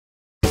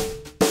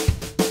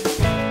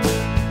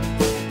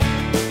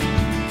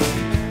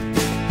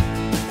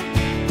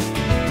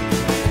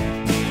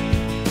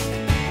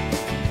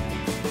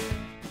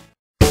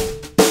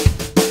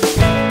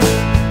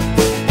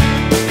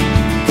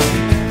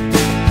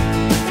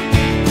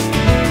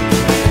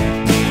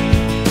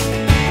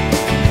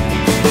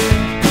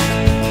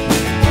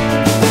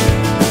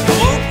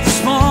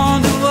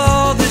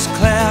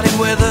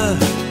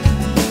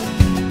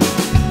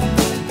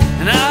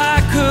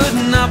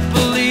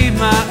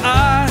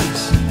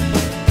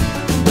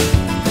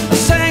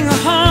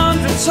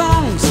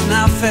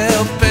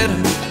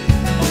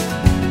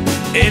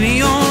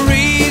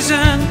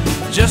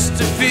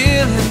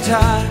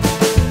time.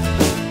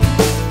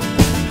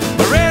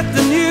 I read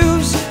the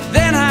news,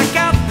 then I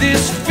got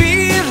this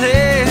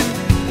feeling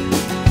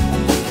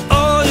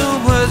all your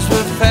words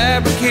were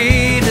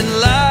fabricated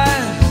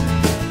lies.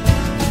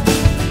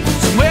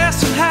 Somewhere,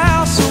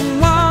 somehow,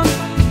 someone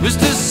was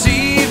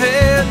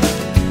deceiving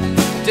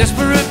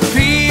desperate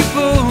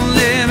people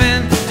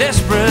living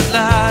desperate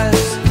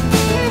lives.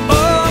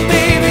 Oh,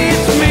 maybe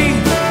it's me,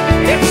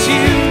 it's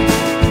you,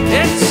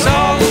 it's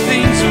all the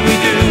things we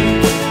do,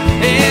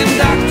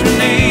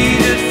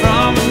 indoctrinated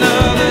from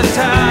another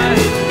time.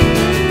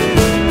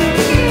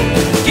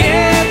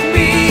 Get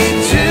me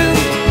to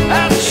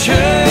a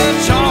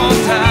church on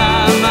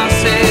time, I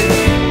said,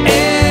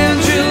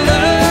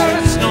 Angela,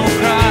 it's no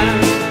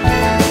crime.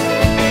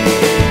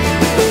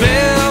 The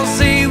bells,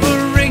 they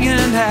were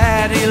ringing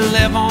at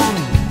 11.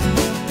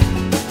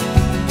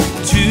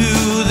 To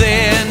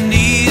their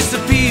knees the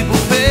people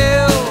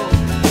fell.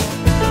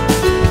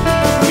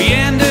 We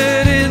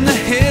ended in the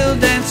hill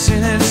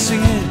dancing and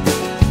singing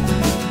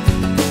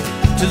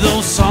to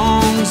those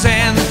songs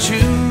and the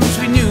tunes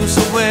we knew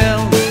so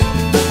well.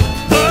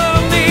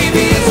 Oh,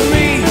 maybe it's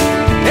me,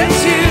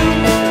 it's you,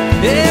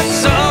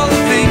 it's all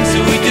the things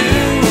that we do,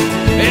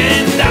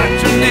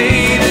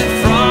 indoctrinated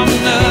from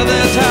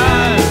another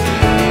time.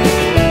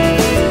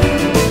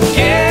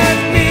 Get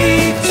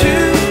me to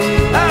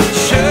a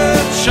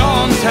church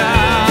on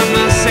time,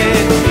 I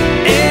said,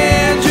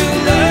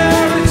 Angela,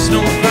 it's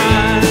no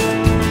crime.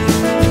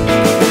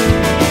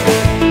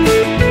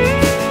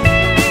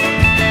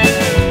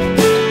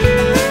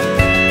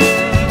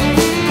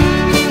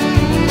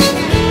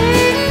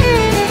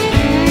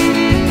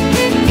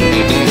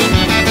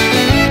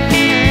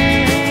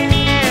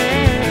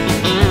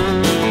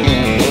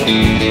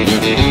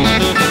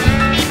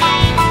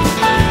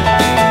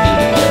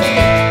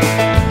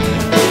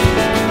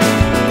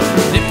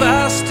 If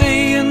I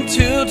stay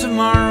until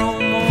tomorrow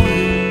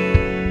morning,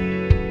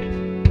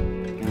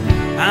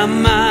 I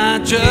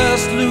might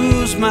just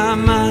lose my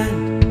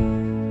mind.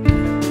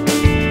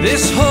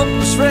 This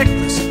hopeless,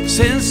 reckless,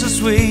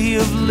 senseless way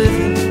of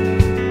living,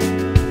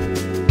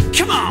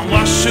 come on,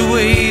 wash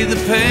away the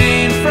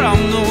pain from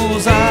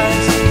those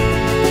eyes.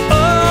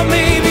 Oh,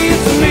 maybe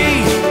it's me,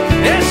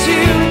 it's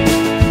you,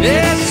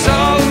 it's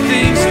all the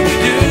things that we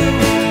do,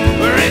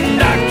 we're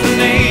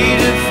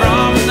indoctrinated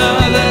from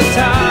another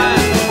time.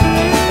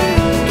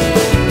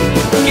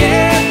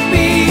 Get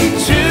me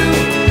to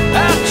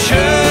a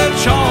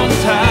church on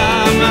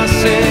time, I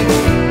said,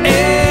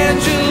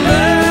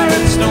 Angela,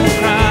 it's no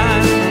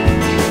crime.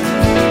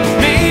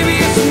 Maybe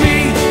it's me,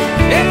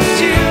 it's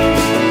you,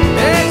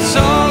 it's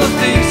all the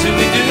things that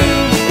we do,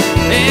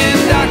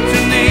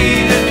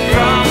 indoctrinated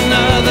from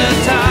another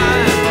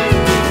time.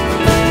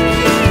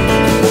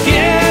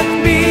 Get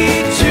me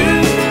to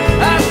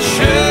a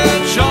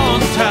church on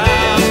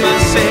time, I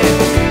said,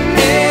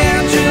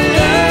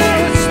 Angela,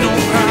 it's no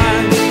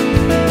crime.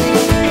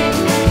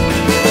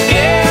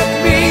 Get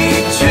me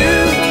to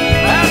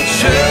a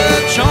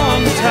church on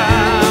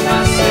time,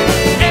 I said,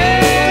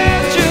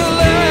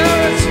 Angela,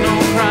 it's no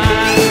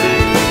crime.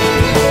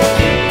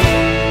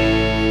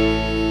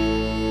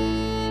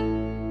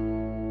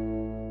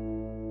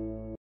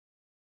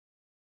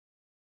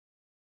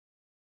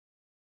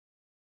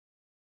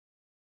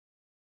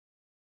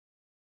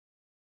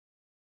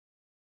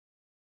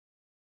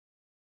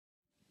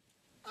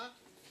 Un,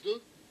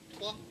 deux,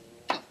 trois,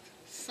 quatre,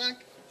 cinq,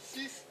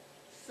 six,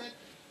 sept,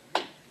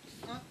 huit.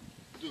 1,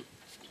 2,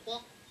 3,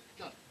 4,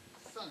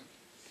 5,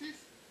 6,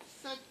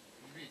 7,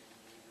 8.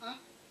 1,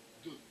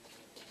 2,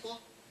 3, 4,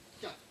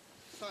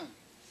 5,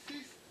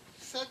 6,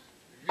 7,